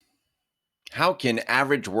How can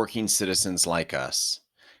average working citizens like us,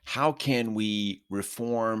 how can we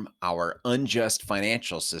reform our unjust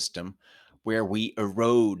financial system where we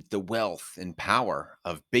erode the wealth and power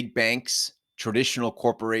of big banks, traditional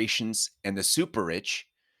corporations, and the super rich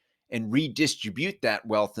and redistribute that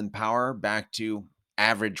wealth and power back to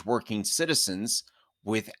average working citizens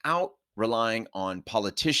without relying on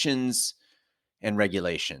politicians and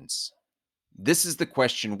regulations? This is the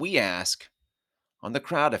question we ask on the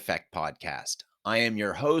Crowd Effect podcast. I am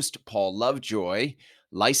your host, Paul Lovejoy,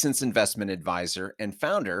 licensed investment advisor and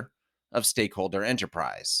founder of Stakeholder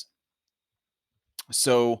Enterprise.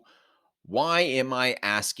 So, why am I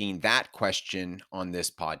asking that question on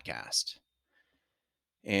this podcast?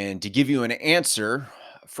 And to give you an answer,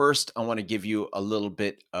 first, I want to give you a little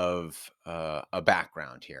bit of a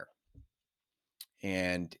background here.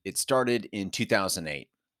 And it started in 2008.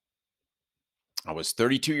 I was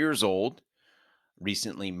 32 years old,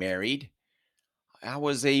 recently married. I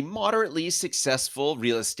was a moderately successful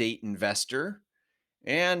real estate investor,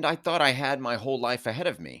 and I thought I had my whole life ahead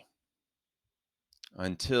of me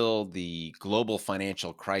until the global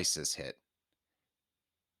financial crisis hit,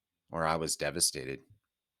 where I was devastated.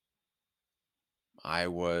 I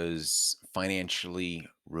was financially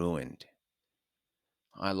ruined.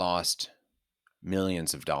 I lost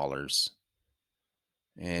millions of dollars,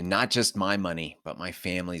 and not just my money, but my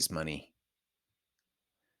family's money.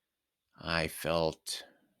 I felt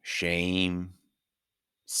shame,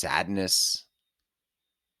 sadness.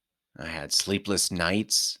 I had sleepless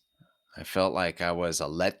nights. I felt like I was a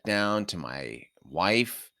letdown to my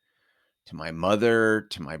wife, to my mother,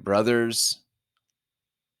 to my brothers.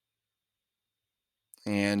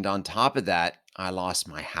 And on top of that, I lost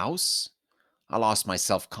my house, I lost my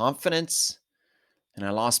self confidence, and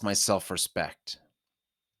I lost my self respect.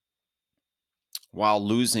 While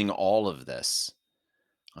losing all of this,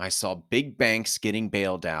 I saw big banks getting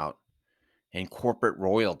bailed out and corporate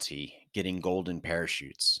royalty getting golden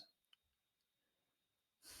parachutes.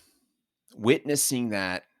 Witnessing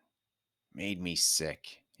that made me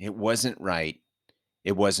sick. It wasn't right.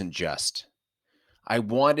 It wasn't just. I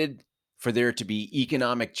wanted for there to be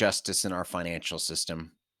economic justice in our financial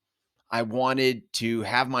system. I wanted to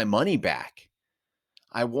have my money back.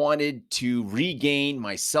 I wanted to regain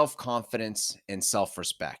my self confidence and self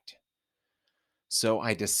respect. So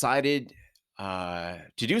I decided to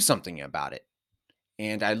do something about it.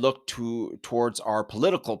 And I looked towards our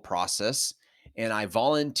political process and I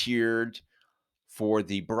volunteered for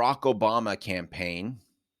the Barack Obama campaign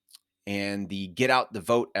and the Get Out the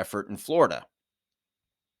Vote effort in Florida.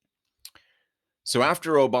 So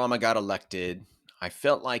after Obama got elected, I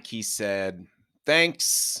felt like he said,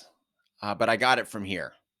 thanks, but I got it from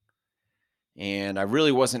here. And I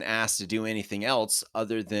really wasn't asked to do anything else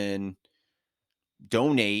other than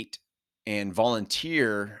donate and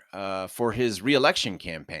volunteer for his reelection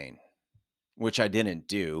campaign, which I didn't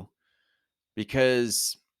do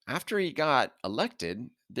because after he got elected,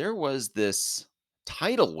 there was this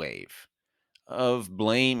tidal wave of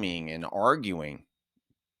blaming and arguing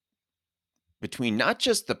between not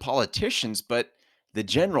just the politicians, but the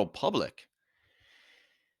general public.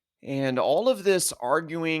 And all of this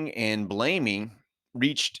arguing and blaming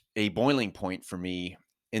reached a boiling point for me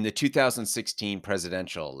in the 2016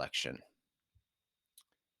 presidential election.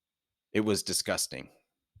 It was disgusting.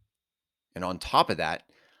 And on top of that,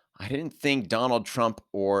 I didn't think Donald Trump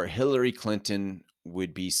or Hillary Clinton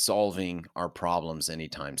would be solving our problems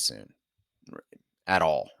anytime soon at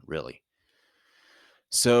all, really.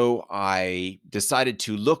 So I decided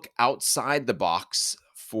to look outside the box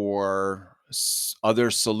for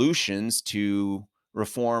other solutions to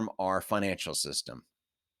reform our financial system.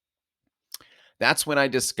 That's when I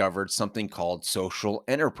discovered something called social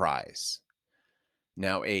enterprise.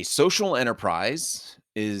 Now, a social enterprise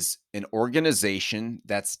is an organization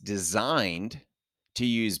that's designed to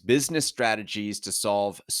use business strategies to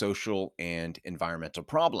solve social and environmental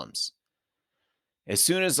problems. As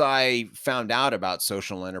soon as I found out about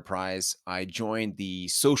social enterprise, I joined the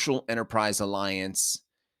Social Enterprise Alliance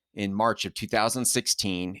in March of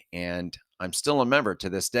 2016, and I'm still a member to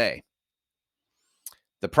this day.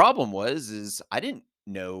 The problem was is I didn't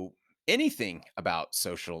know anything about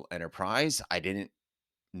social enterprise. I didn't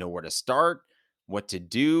know where to start, what to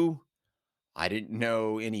do. I didn't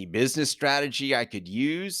know any business strategy I could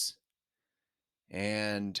use.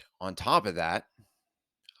 And on top of that,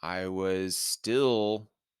 I was still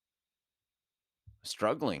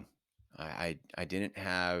struggling. I didn't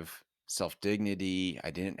have self-dignity,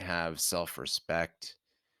 I didn't have self-respect,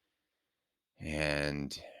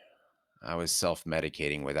 and I was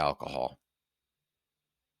self-medicating with alcohol.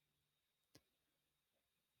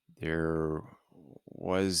 There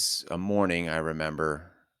was a morning I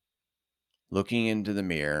remember looking into the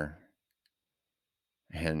mirror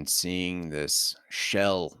and seeing this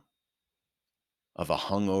shell of a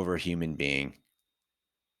hungover human being.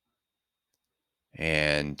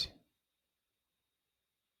 And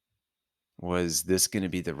was this going to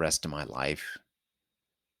be the rest of my life?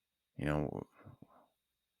 You know,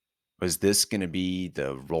 was this going to be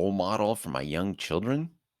the role model for my young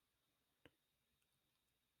children?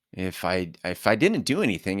 If I didn't do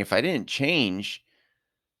anything, if I didn't change,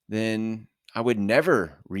 then I would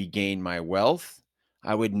never regain my wealth.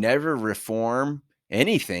 I would never reform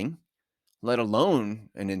anything, let alone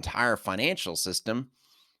an entire financial system,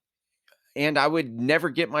 and I would never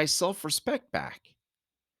get my self-respect back.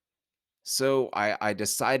 So I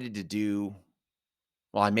decided to do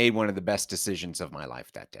well, I made one of the best decisions of my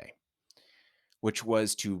life that day, which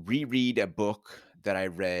was to reread a book that I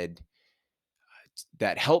read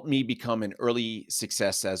that helped me become an early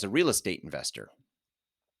success as a real estate investor.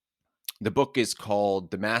 The book is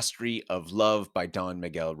called The Mastery of Love by Don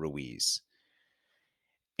Miguel Ruiz.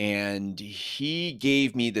 And he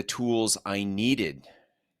gave me the tools I needed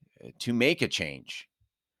to make a change.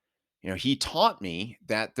 He taught me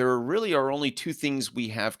that there really are only two things we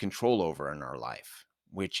have control over in our life,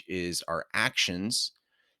 which is our actions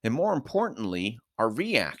and, more importantly, our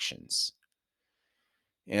reactions.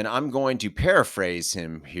 And I'm going to paraphrase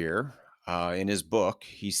him here in his book.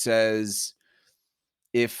 He says,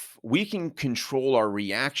 if we can control our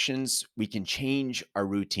reactions, we can change our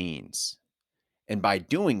routines. And by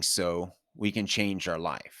doing so, we can change our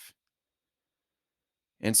life.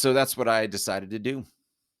 And so that's what I decided to do.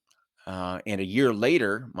 And a year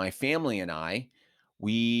later, my family and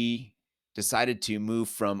we decided to move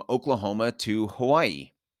from Oklahoma to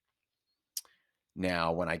Hawaii.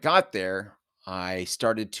 Now, when I got there, I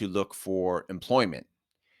started to look for employment.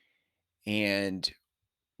 And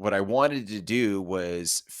what I wanted to do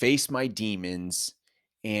was face my demons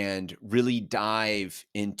and really dive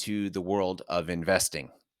into the world of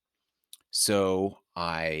investing. So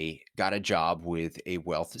I got a job with a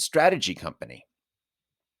wealth strategy company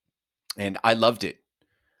and I loved it.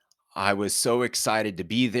 I was so excited to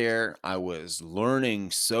be there. I was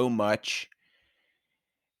learning so much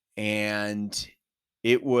and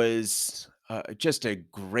it was just a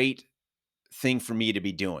great thing for me to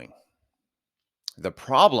be doing. The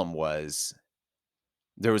problem was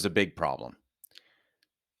there was a big problem,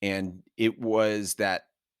 and it was that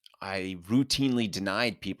I routinely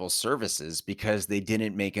denied people services because they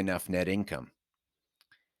didn't make enough net income.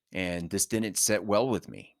 And this didn't sit well with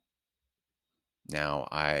me. Now,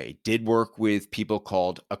 I did work with people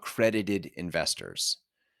called accredited investors.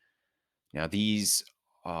 Now, these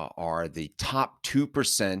are the top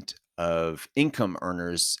 2% of income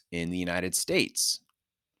earners in the United States,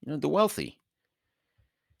 the wealthy.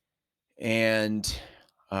 And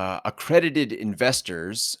accredited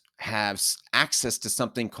investors have access to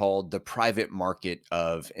something called the private market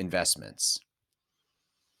of investments.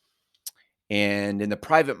 And in the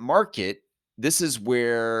private market, this is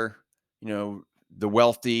where, the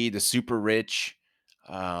wealthy, the super rich,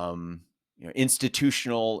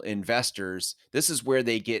 institutional investors, this is where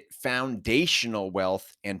they get foundational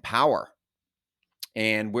wealth and power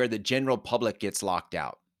and where the general public gets locked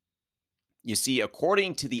out. You see,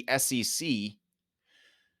 according to the SEC,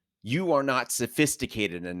 you are not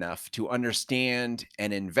sophisticated enough to understand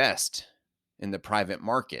and invest in the private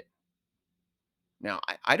market. Now,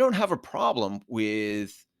 I don't have a problem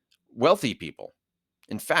with wealthy people.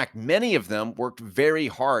 In fact, many of them worked very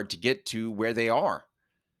hard to get to where they are.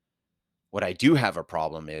 What I do have a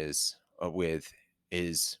problem is a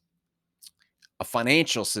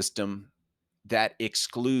financial system that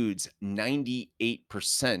excludes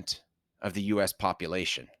 98% of the US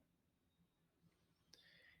population.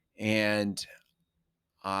 And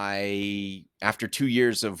after 2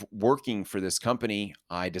 years of working for this company,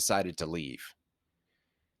 I decided to leave,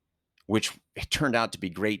 which it turned out to be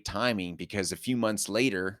great timing because a few months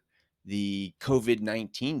later, the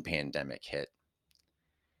COVID-19 pandemic hit.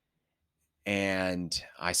 And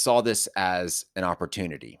I saw this as an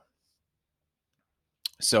opportunity.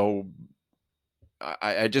 So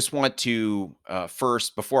I just want to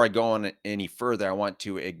first, before I go on any further, I want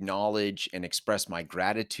to acknowledge and express my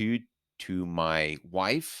gratitude to my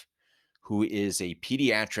wife, who is a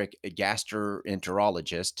pediatric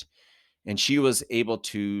gastroenterologist, and she was able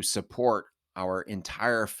to support our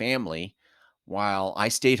entire family while I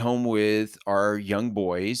stayed home with our young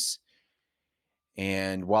boys.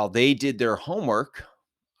 And while they did their homework,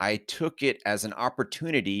 I took it as an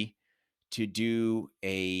opportunity to do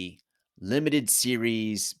a limited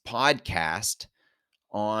series podcast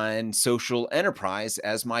on social enterprise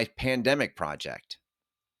as my pandemic project.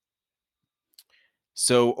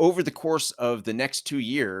 So, over the course of the next 2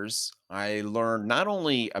 years, I learned not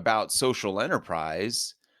only about social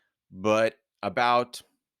enterprise, but about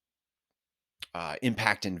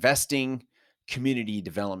impact investing, community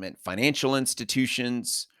development financial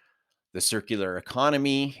institutions, the circular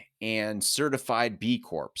economy, and certified B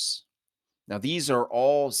Corps. Now, these are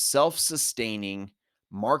all self sustaining,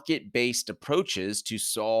 market based approaches to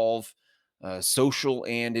solve social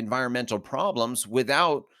and environmental problems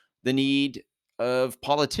without the need of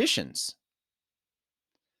politicians.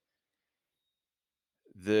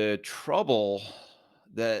 The trouble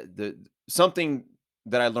the something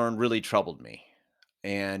that I learned really troubled me,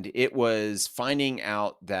 and it was finding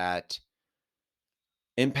out that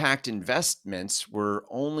impact investments were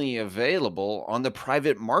only available on the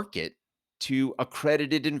private market to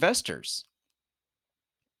accredited investors.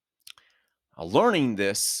 Learning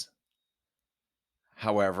this,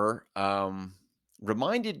 however,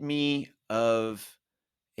 reminded me of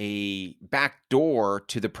a back door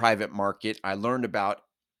to the private market I learned about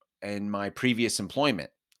in my previous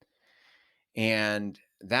employment. And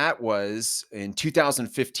that was in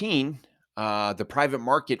 2015. The private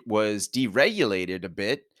market was deregulated a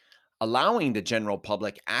bit, allowing the general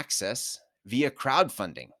public access via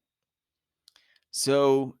crowdfunding.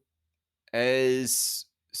 So, as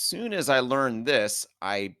soon as I learned this,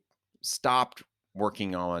 I stopped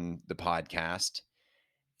working on the podcast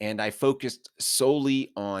and I focused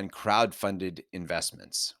solely on crowdfunded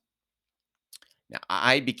investments. Now,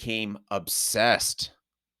 I became obsessed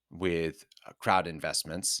with crowd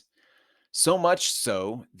investments, so much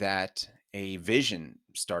so that a vision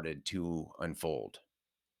started to unfold.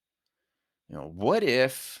 What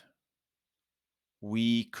if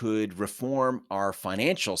we could reform our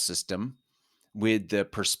financial system with the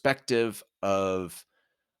perspective of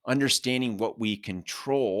understanding what we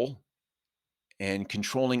control and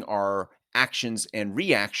controlling our actions and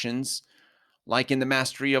reactions, like in the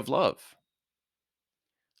mastery of love?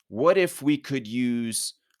 What if we could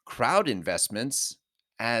use crowd investments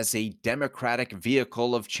as a democratic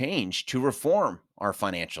vehicle of change to reform our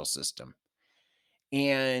financial system?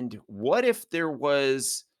 And what if there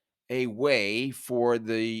was a way for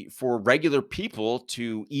regular people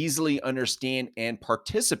to easily understand and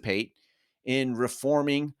participate in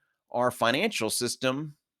reforming our financial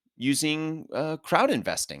system using crowd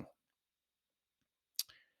investing?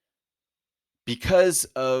 Because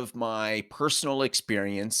of my personal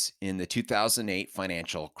experience in the 2008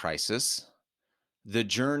 financial crisis, the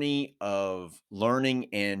journey of learning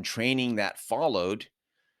and training that followed,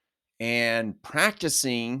 and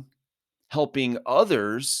practicing helping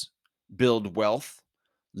others build wealth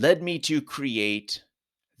led me to create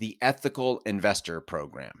the Ethical Investor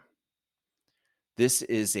Program. This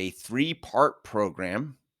is a three-part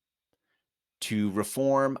program to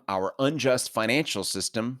reform our unjust financial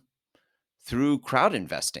system through crowd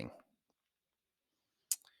investing.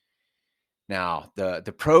 Now,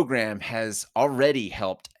 the program has already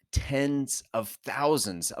helped tens of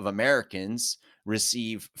thousands of Americans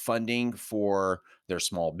receive funding for their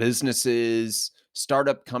small businesses,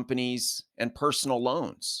 startup companies, and personal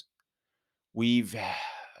loans. We've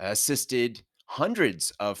assisted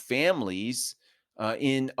hundreds of families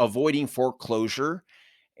in avoiding foreclosure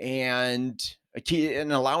and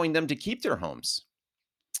and allowing them to keep their homes.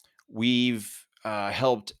 We've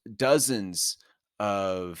helped dozens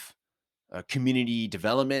of community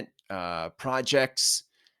development projects.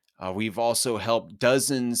 We've also helped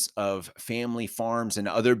dozens of family farms and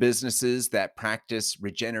other businesses that practice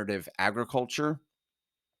regenerative agriculture.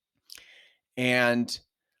 And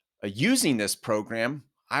using this program,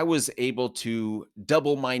 I was able to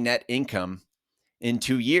double my net income in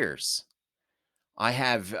 2 years. I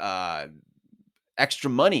have extra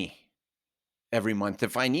money every month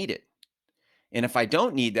if I need it. And if I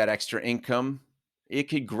don't need that extra income, it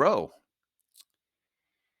could grow.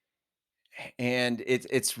 And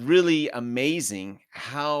it's really amazing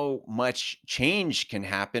how much change can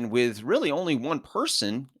happen with really only one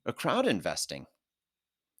person, a crowd investing.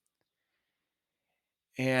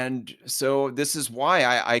 And so this is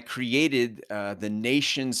why I created the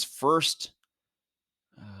nation's first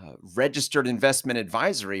registered investment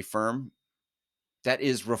advisory firm that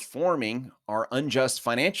is reforming our unjust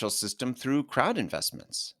financial system through crowd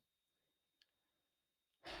investments.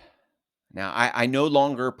 Now, I no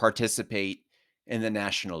longer participate in the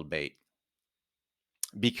national debate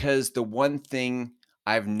because the one thing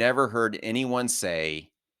I've never heard anyone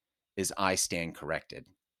say is I stand corrected.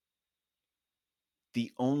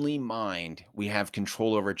 The only mind we have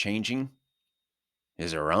control over changing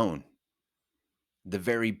is our own. The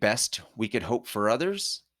very best we could hope for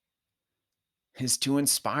others is to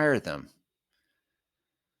inspire them.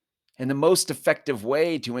 And the most effective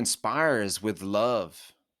way to inspire is with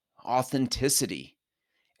love, authenticity,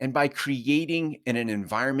 and by creating an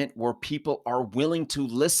environment where people are willing to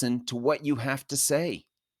listen to what you have to say.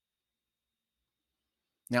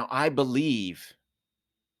 Now, I believe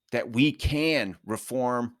that we can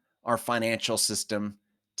reform our financial system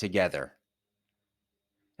together.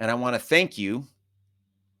 And I want to thank you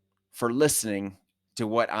for listening to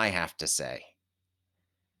what I have to say.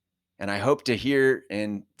 And I hope to hear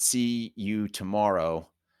and see you tomorrow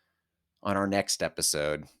on our next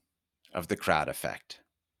episode of The Crowd Effect.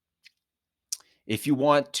 If you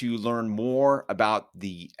want to learn more about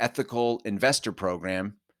the Ethical Investor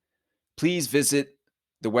Program, please visit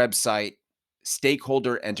the website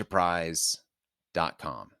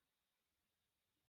stakeholderenterprise.com.